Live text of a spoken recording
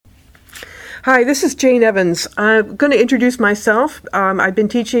Hi, this is Jane Evans. I'm going to introduce myself. I've been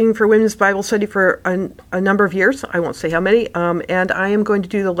teaching for Women's Bible Study for a number of years. I won't say how many. And I am going to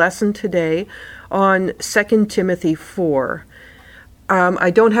do the lesson today on 2 Timothy 4. I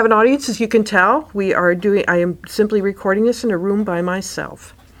don't have an audience, as you can tell. I am simply recording this in a room by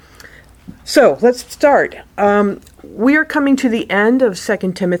myself. So let's start. We are coming to the end of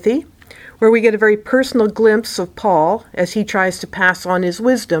 2 Timothy, where we get a very personal glimpse of Paul as he tries to pass on his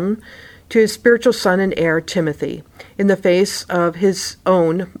wisdom to his spiritual son and heir, Timothy, in the face of his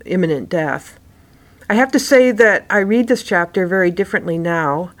own imminent death. I have to say that I read this chapter very differently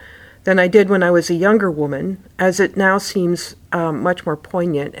now than I did when I was a younger woman, as it now seems much more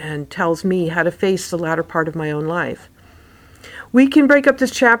poignant and tells me how to face the latter part of my own life. We can break up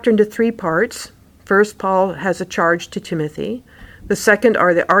this chapter into three parts. First, Paul has a charge to Timothy. The second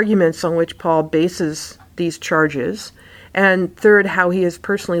are the arguments on which Paul bases these charges. And third, how he is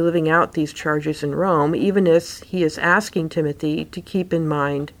personally living out these charges in Rome, even as he is asking Timothy to keep in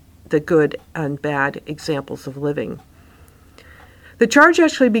mind the good and bad examples of living. The charge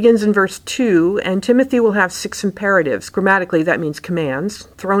actually begins in verse 2, and Timothy will have 6 imperatives. Grammatically, that means commands,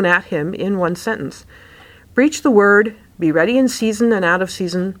 thrown at him in one sentence. Preach the word, be ready in season and out of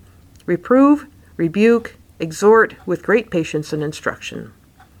season, reprove, rebuke, exhort with great patience and instruction.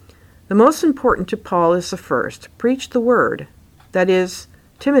 The most important to Paul is the first, preach the word. That is,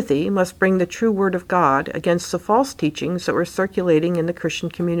 Timothy must bring the true word of God against the false teachings that were circulating in the Christian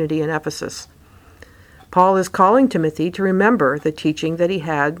community in Ephesus. Paul is calling Timothy to remember the teaching that he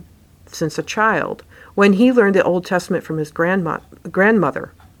had since a child, when he learned the Old Testament from his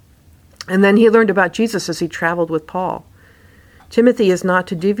grandmother. And then he learned about Jesus as he traveled with Paul. Timothy is not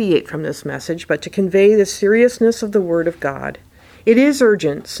to deviate from this message, but to convey the seriousness of the word of God. It is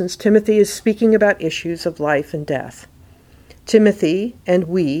urgent, since Timothy is speaking about issues of life and death. Timothy and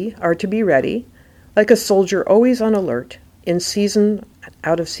we are to be ready, like a soldier always on alert, in season,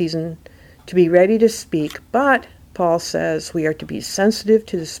 out of season, to be ready to speak, but, Paul says, we are to be sensitive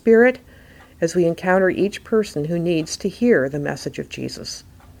to the Spirit as we encounter each person who needs to hear the message of Jesus.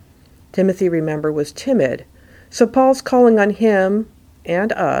 Timothy, remember, was timid, so Paul's calling on him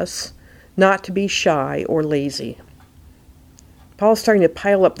and us not to be shy or lazy. Paul's starting to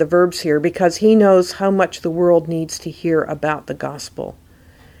pile up the verbs here because he knows how much the world needs to hear about the gospel.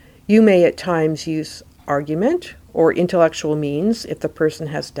 You may at times use argument or intellectual means if the person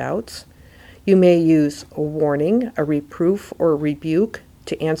has doubts. You may use a warning, a reproof, or a rebuke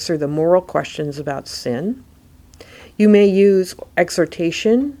to answer the moral questions about sin. You may use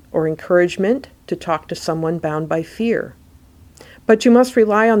exhortation or encouragement to talk to someone bound by fear. But you must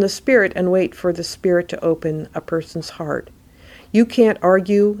rely on the Spirit and wait for the Spirit to open a person's heart. You can't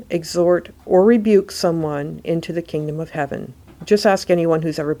argue, exhort, or rebuke someone into the kingdom of heaven. Just ask anyone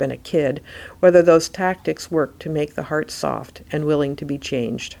who's ever been a kid whether those tactics work to make the heart soft and willing to be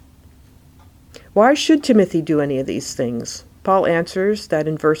changed. Why should Timothy do any of these things? Paul answers that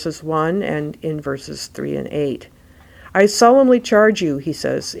in verses 1 and in verses 3 and 8. I solemnly charge you, he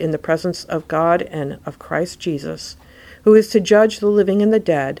says, in the presence of God and of Christ Jesus, who is to judge the living and the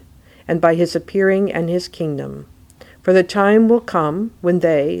dead, and by his appearing and his kingdom. For the time will come when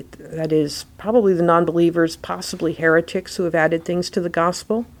they, that is, probably the non-believers, possibly heretics who have added things to the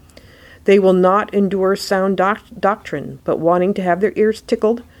gospel, they will not endure sound doctrine, but wanting to have their ears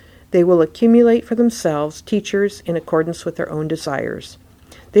tickled, they will accumulate for themselves teachers in accordance with their own desires.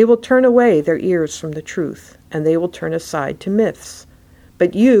 They will turn away their ears from the truth, and they will turn aside to myths.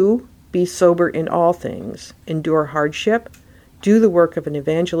 But you, be sober in all things, endure hardship, do the work of an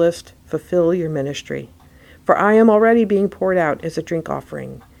evangelist, fulfill your ministry. For I am already being poured out as a drink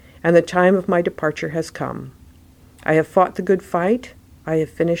offering, and the time of my departure has come. I have fought the good fight, I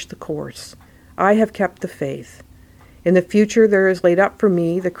have finished the course, I have kept the faith. In the future there is laid up for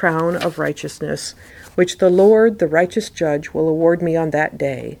me the crown of righteousness, which the Lord, the righteous judge, will award me on that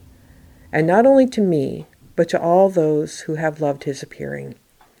day, and not only to me, but to all those who have loved his appearing.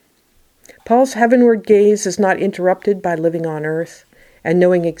 Paul's heavenward gaze is not interrupted by living on earth and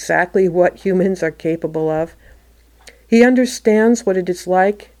knowing exactly what humans are capable of. He understands what it is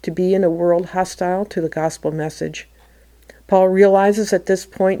like to be in a world hostile to the gospel message. Paul realizes at this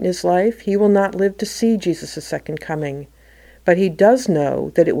point in his life he will not live to see Jesus' second coming, but he does know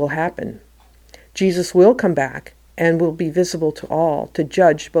that it will happen. Jesus will come back and will be visible to all, to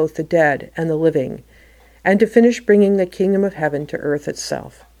judge both the dead and the living, and to finish bringing the kingdom of heaven to earth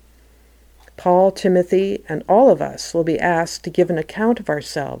itself. Paul, Timothy, and all of us will be asked to give an account of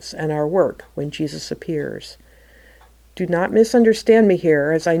ourselves and our work when Jesus appears. Do not misunderstand me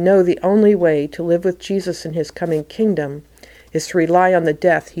here, as I know the only way to live with Jesus in his coming kingdom is to rely on the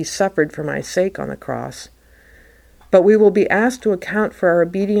death he suffered for my sake on the cross. But we will be asked to account for our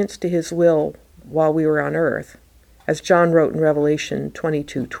obedience to his will while we were on earth, as John wrote in Revelation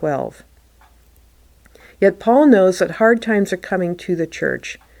 22:12. Yet Paul knows that hard times are coming to the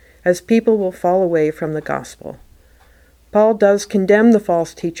church, as people will fall away from the gospel. Paul does condemn the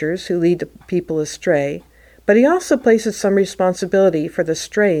false teachers who lead the people astray, but he also places some responsibility for the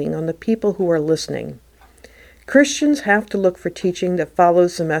straying on the people who are listening. Christians have to look for teaching that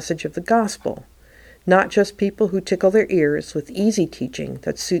follows the message of the gospel, not just people who tickle their ears with easy teaching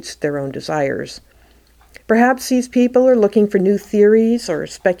that suits their own desires. Perhaps these people are looking for new theories or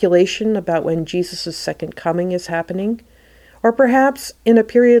speculation about when Jesus' second coming is happening, or perhaps in a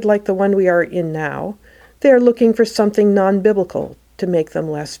period like the one we are in now, they are looking for something non-biblical to make them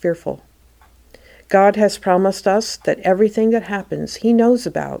less fearful. God has promised us that everything that happens he knows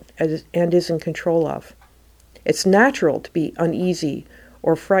about and is in control of. It's natural to be uneasy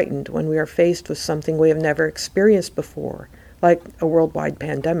or frightened when we are faced with something we have never experienced before, like a worldwide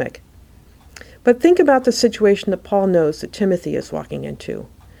pandemic. But think about the situation that Paul knows that Timothy is walking into.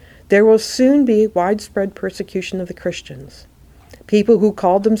 There will soon be widespread persecution of the Christians. People who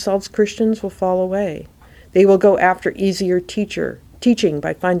called themselves Christians will fall away. They will go after easier teaching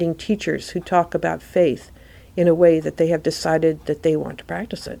by finding teachers who talk about faith in a way that they have decided that they want to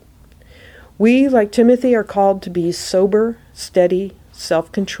practice it. We, like Timothy, are called to be sober, steady,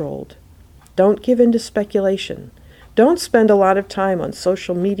 self-controlled. Don't give in to speculation. Don't spend a lot of time on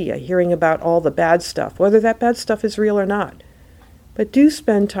social media hearing about all the bad stuff, whether that bad stuff is real or not. But do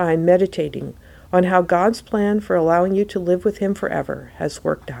spend time meditating on how God's plan for allowing you to live with him forever has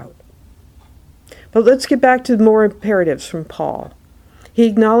worked out. But let's get back to more imperatives from Paul. He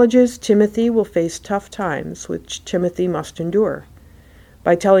acknowledges Timothy will face tough times, which Timothy must endure.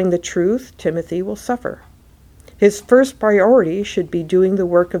 By telling the truth, Timothy will suffer. His first priority should be doing the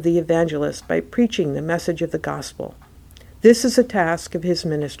work of the evangelist by preaching the message of the gospel. This is a task of his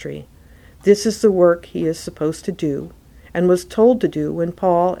ministry. This is the work he is supposed to do, and was told to do when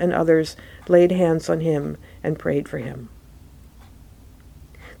Paul and others laid hands on him and prayed for him.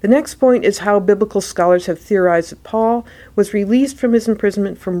 The next point is how biblical scholars have theorized that Paul was released from his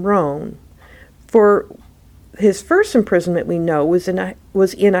imprisonment from Rome. For his first imprisonment, we know, was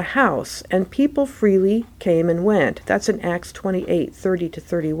in a house, and people freely came and went. That's in Acts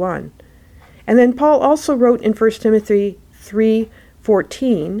 28:30-31. And then Paul also wrote in 1 Timothy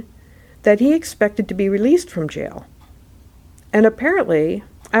 3:14 that he expected to be released from jail. And apparently,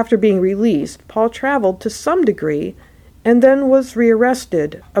 after being released, Paul traveled to some degree and then was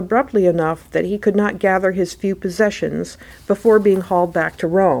rearrested abruptly enough that he could not gather his few possessions before being hauled back to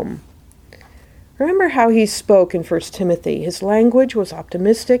Rome. Remember how he spoke in 1 Timothy. His language was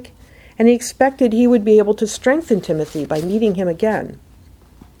optimistic, and he expected he would be able to strengthen Timothy by meeting him again.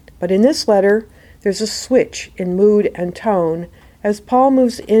 But in this letter, there's a switch in mood and tone as Paul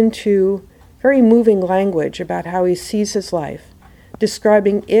moves into very moving language about how he sees his life,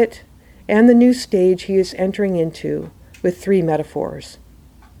 describing it and the new stage he is entering into with three metaphors.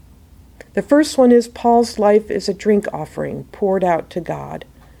 The first one is Paul's life is a drink offering poured out to God.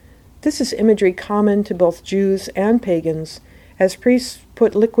 This is imagery common to both Jews and pagans, as priests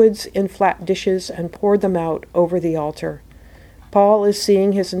put liquids in flat dishes and poured them out over the altar. Paul is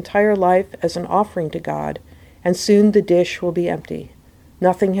seeing his entire life as an offering to God, and soon the dish will be empty.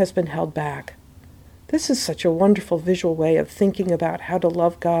 Nothing has been held back. This is such a wonderful visual way of thinking about how to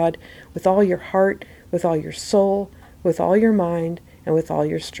love God with all your heart, with all your soul, with all your mind, and with all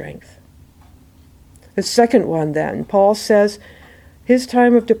your strength. The second one, then, Paul says his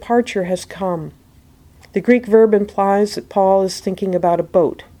time of departure has come. The Greek verb implies that Paul is thinking about a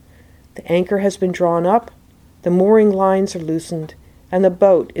boat. The anchor has been drawn up, the mooring lines are loosened, and the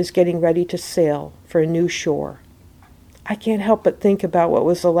boat is getting ready to sail for a new shore. I can't help but think about what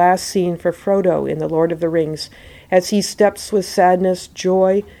was the last scene for Frodo in The Lord of the Rings, as he steps with sadness,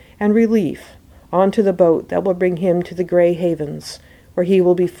 joy, and relief onto the boat that will bring him to the Grey Havens, where he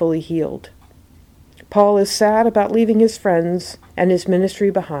will be fully healed. Paul is sad about leaving his friends and his ministry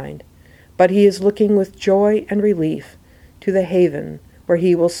behind, but he is looking with joy and relief to the haven where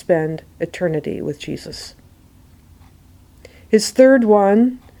he will spend eternity with Jesus. His third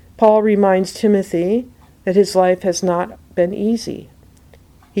one, Paul reminds Timothy that his life has not been easy.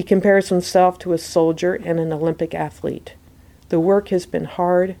 He compares himself to a soldier and an Olympic athlete. The work has been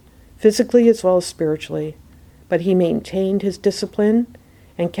hard, physically as well as spiritually, but he maintained his discipline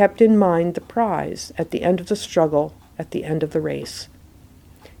and kept in mind the prize at the end of the struggle, at the end of the race.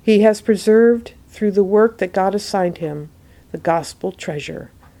 He has preserved, through the work that God assigned him, the gospel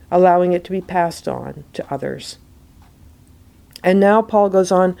treasure, allowing it to be passed on to others. And now Paul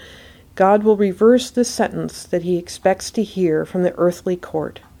goes on, God will reverse the sentence that he expects to hear from the earthly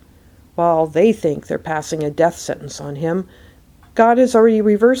court. While they think they're passing a death sentence on him, God has already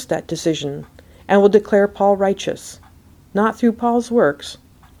reversed that decision and will declare Paul righteous, not through Paul's works,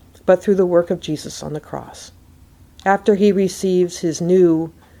 but through the work of Jesus on the cross. After he receives his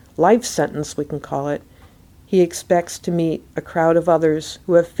new life sentence, we can call it, he expects to meet a crowd of others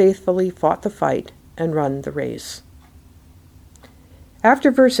who have faithfully fought the fight and run the race.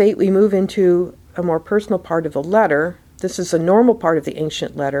 After verse 8, we move into a more personal part of the letter. This is a normal part of the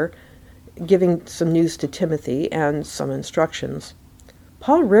ancient letter, giving some news to Timothy and some instructions.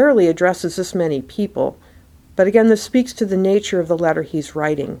 Paul rarely addresses this many people, but again, this speaks to the nature of the letter he's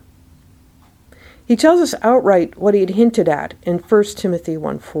writing. He tells us outright what he had hinted at in 1 Timothy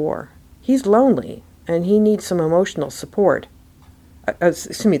 1:4. He's lonely, and he needs some emotional support. That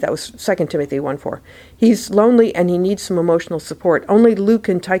was 2 Timothy 1:4. He's lonely and he needs some emotional support. Only Luke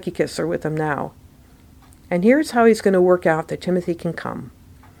and Tychicus are with him now. And here's how he's going to work out that Timothy can come.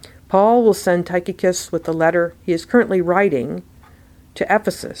 Paul will send Tychicus with the letter he is currently writing to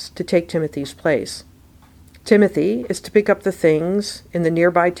Ephesus to take Timothy's place. Timothy is to pick up the things in the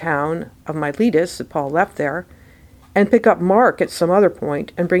nearby town of Miletus that Paul left there, and pick up Mark at some other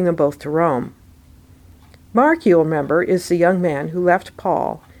point and bring them both to Rome. Mark, you'll remember, is the young man who left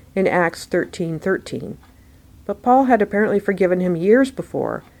Paul in Acts 13:13. But Paul had apparently forgiven him years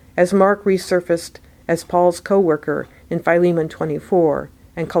before, as Mark resurfaced as Paul's co-worker in Philemon 24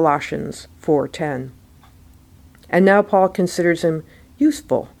 and Colossians 4:10. And now Paul considers him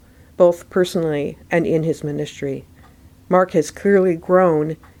useful, both personally and in his ministry. Mark has clearly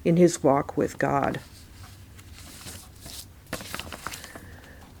grown in his walk with God.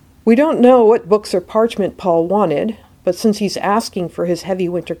 We don't know what books or parchment Paul wanted, but since he's asking for his heavy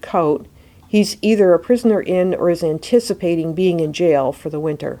winter coat, he's either a prisoner in or is anticipating being in jail for the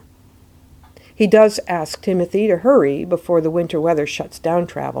winter. He does ask Timothy to hurry before the winter weather shuts down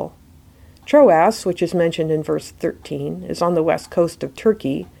travel. Troas, which is mentioned in verse 13, is on the west coast of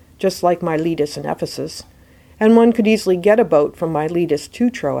Turkey, just like Miletus and Ephesus, and one could easily get a boat from Miletus to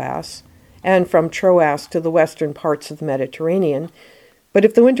Troas, and from Troas to the western parts of the Mediterranean. But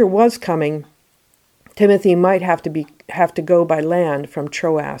if the winter was coming, Timothy might have to go by land from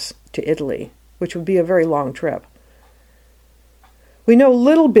Troas to Italy, which would be a very long trip. We know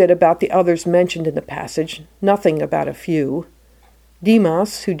little bit about the others mentioned in the passage, nothing about a few.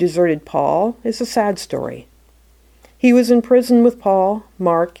 Demas, who deserted Paul, is a sad story. He was in prison with Paul,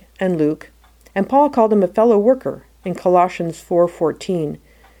 Mark, and Luke, and Paul called him a fellow worker in Colossians 4:14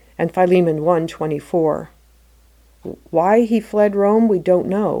 and Philemon 1:24. Why he fled Rome, we don't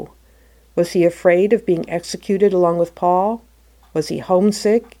know. Was he afraid of being executed along with Paul? Was he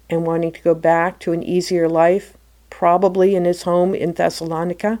homesick and wanting to go back to an easier life, probably in his home in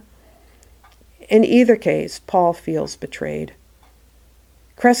Thessalonica? In either case, Paul feels betrayed.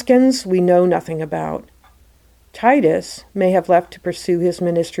 Crescens we know nothing about. Titus may have left to pursue his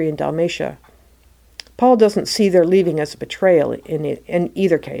ministry in Dalmatia. Paul doesn't see their leaving as a betrayal in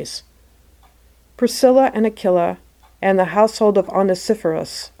either case. Priscilla and Aquila and the household of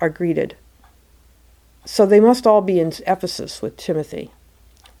Onesiphorus are greeted. So they must all be in Ephesus with Timothy.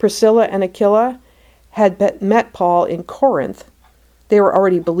 Priscilla and Aquila had met Paul in Corinth. They were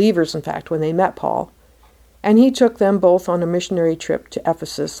already believers, in fact, when they met Paul. And he took them both on a missionary trip to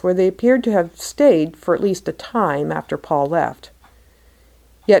Ephesus, where they appeared to have stayed for at least a time after Paul left.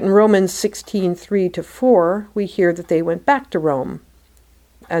 Yet in Romans 16:3-4, we hear that they went back to Rome.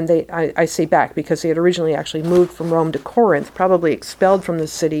 And I say back because they had originally actually moved from Rome to Corinth, probably expelled from the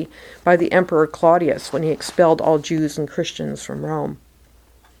city by the Emperor Claudius when he expelled all Jews and Christians from Rome.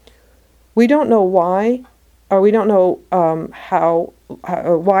 We don't know why, or we don't know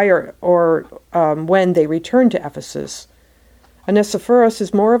why or when they returned to Ephesus. Onesiphorus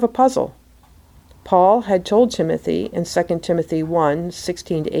is more of a puzzle. Paul had told Timothy in 2 Timothy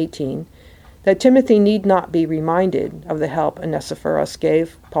 1:16-18 that Timothy need not be reminded of the help Onesiphorus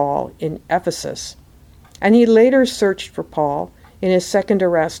gave Paul in Ephesus, and he later searched for Paul in his second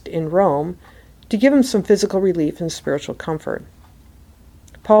arrest in Rome to give him some physical relief and spiritual comfort.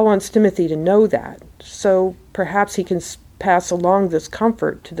 Paul wants Timothy to know that, so perhaps he can pass along this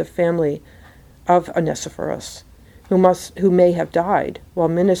comfort to the family of Onesiphorus, who may have died while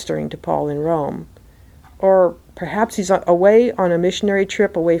ministering to Paul in Rome. Or perhaps he's away on a missionary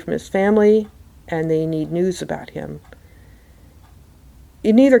trip away from his family, and they need news about him.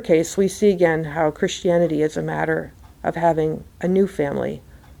 In either case, we see again how Christianity is a matter of having a new family,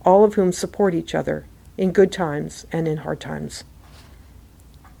 all of whom support each other in good times and in hard times.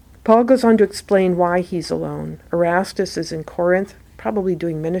 Paul goes on to explain why he's alone. Erastus is in Corinth, probably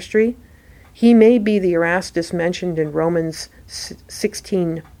doing ministry. He may be the Erastus mentioned in Romans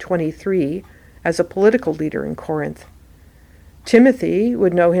 16:23 as a political leader in Corinth. Timothy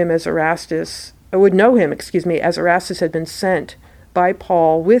would know him as Erastus had been sent by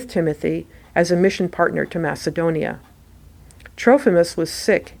Paul with Timothy as a mission partner to Macedonia. Trophimus was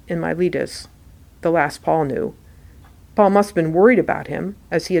sick in Miletus, the last Paul knew. Paul must have been worried about him,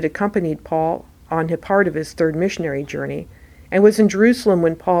 as he had accompanied Paul on a part of his third missionary journey, and was in Jerusalem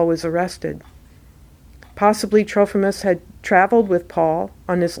when Paul was arrested. Possibly Trophimus had traveled with Paul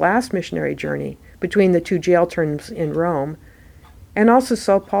on his last missionary journey between the two jail terms in Rome, and also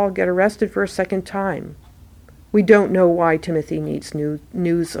saw Paul get arrested for a second time. We don't know why Timothy needs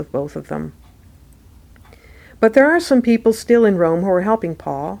news of both of them. But there are some people still in Rome who are helping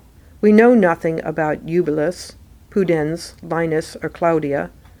Paul. We know nothing about Eubulus, Pudens, Linus, or Claudia,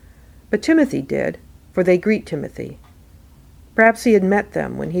 but Timothy did, for they greet Timothy. Perhaps he had met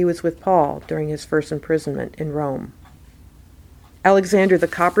them when he was with Paul during his first imprisonment in Rome. Alexander the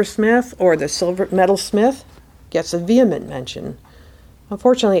coppersmith, or the silver metalsmith, gets a vehement mention.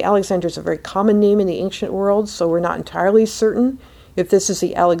 Unfortunately, Alexander is a very common name in the ancient world, so we're not entirely certain if this is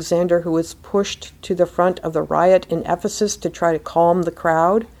the Alexander who was pushed to the front of the riot in Ephesus to try to calm the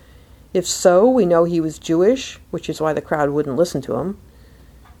crowd. If so, we know he was Jewish, which is why the crowd wouldn't listen to him.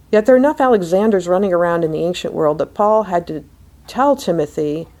 Yet there are enough Alexanders running around in the ancient world that Paul had to tell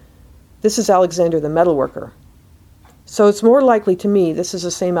Timothy, this is Alexander the metalworker. So it's more likely to me this is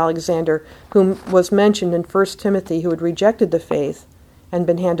the same Alexander whom was mentioned in 1 Timothy who had rejected the faith and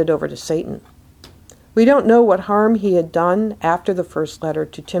been handed over to Satan. We don't know what harm he had done after the first letter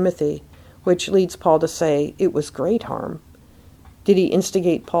to Timothy, which leads Paul to say it was great harm. Did he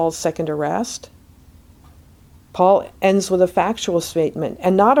instigate Paul's second arrest? Paul ends with a factual statement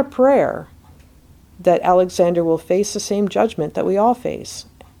and not a prayer that Alexander will face the same judgment that we all face,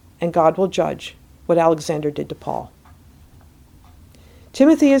 and God will judge what Alexander did to Paul.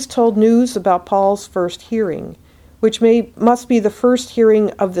 Timothy is told news about Paul's first hearing, which must be the first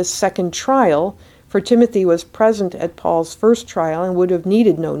hearing of the second trial, for Timothy was present at Paul's first trial and would have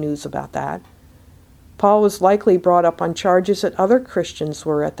needed no news about that. Paul was likely brought up on charges that other Christians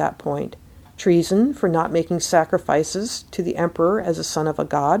were at that point: treason for not making sacrifices to the emperor as a son of a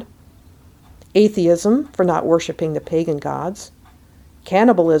god, atheism for not worshiping the pagan gods,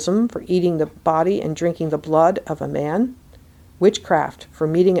 cannibalism for eating the body and drinking the blood of a man, witchcraft for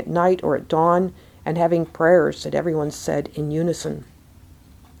meeting at night or at dawn and having prayers that everyone said in unison.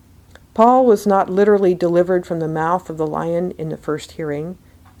 Paul was not literally delivered from the mouth of the lion in the first hearing,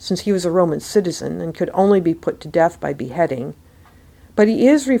 since he was a Roman citizen and could only be put to death by beheading, but he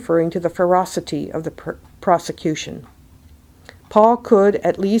is referring to the ferocity of the prosecution. Paul could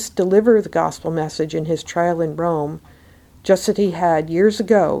at least deliver the gospel message in his trial in Rome, just as he had years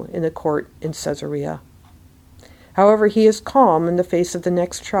ago in the court in Caesarea. However, he is calm in the face of the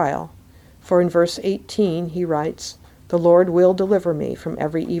next trial, for in verse 18 he writes, "The Lord will deliver me from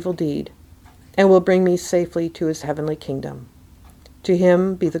every evil deed, and will bring me safely to his heavenly kingdom. To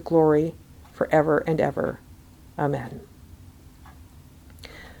him be the glory forever and ever. Amen."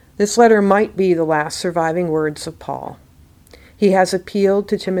 This letter might be the last surviving words of Paul. He has appealed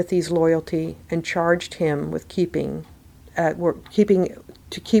to Timothy's loyalty and charged him with keep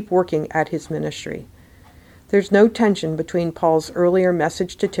working at his ministry. There's no tension between Paul's earlier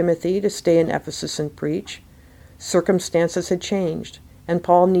message to Timothy to stay in Ephesus and preach. Circumstances had changed, and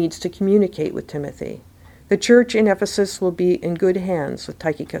Paul needs to communicate with Timothy. The church in Ephesus will be in good hands with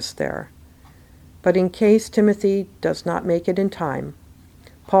Tychicus there. But in case Timothy does not make it in time,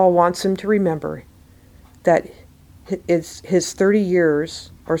 Paul wants him to remember that his 30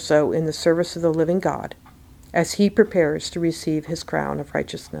 years or so in the service of the living God, as he prepares to receive his crown of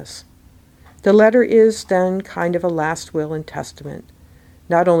righteousness. The letter is then kind of a last will and testament,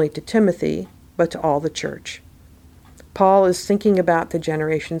 not only to Timothy, but to all the church. Paul is thinking about the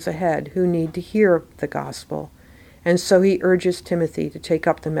generations ahead who need to hear the gospel, and so he urges Timothy to take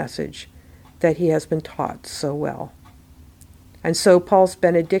up the message that he has been taught so well. And so Paul's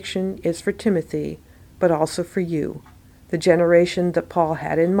benediction is for Timothy, but also for you, the generation that Paul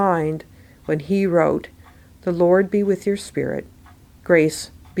had in mind when he wrote, "The Lord be with your spirit,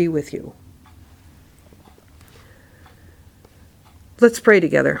 grace be with you." Let's pray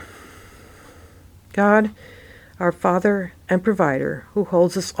together. God, our Father and Provider, who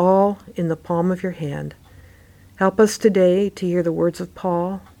holds us all in the palm of your hand, help us today to hear the words of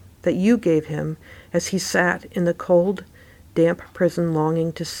Paul that you gave him as he sat in the cold, damp prison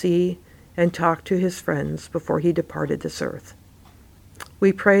longing to see and talk to his friends before he departed this earth.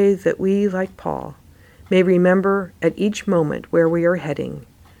 We pray that we, like Paul, may remember at each moment where we are heading,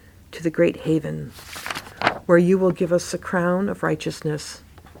 to the great haven, where you will give us the crown of righteousness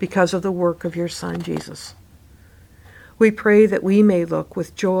because of the work of your Son, Jesus. We pray that we may look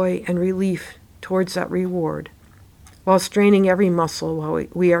with joy and relief towards that reward, while straining every muscle while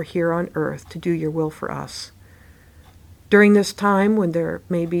we are here on earth to do your will for us. During this time when there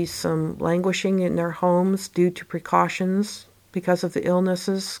may be some languishing in their homes due to precautions because of the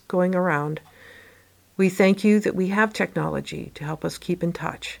illnesses going around, we thank you that we have technology to help us keep in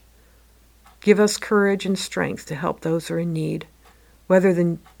touch. Give us courage and strength to help those who are in need, whether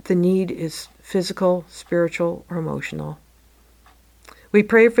the need is physical, spiritual, or emotional. We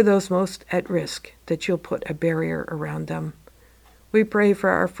pray for those most at risk that you'll put a barrier around them. We pray for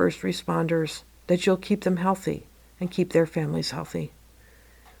our first responders that you'll keep them healthy and keep their families healthy.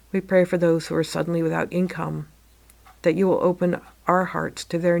 We pray for those who are suddenly without income, that you will open our hearts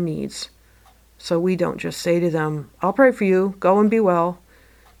to their needs, so we don't just say to them, I'll pray for you, go and be well,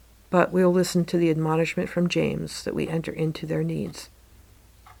 but we'll listen to the admonishment from James that we enter into their needs.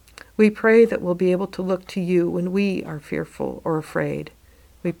 We pray that we'll be able to look to you when we are fearful or afraid.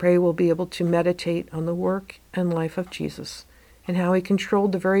 We pray we'll be able to meditate on the work and life of Jesus and how he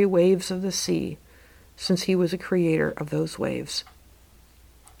controlled the very waves of the sea, since he was a creator of those waves.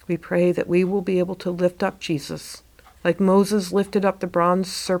 We pray that we will be able to lift up Jesus, like Moses lifted up the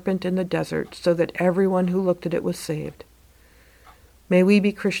bronze serpent in the desert so that everyone who looked at it was saved. May we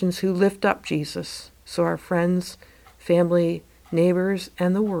be Christians who lift up Jesus so our friends, family, neighbors,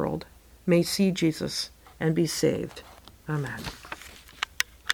 and the world may see Jesus and be saved. Amen.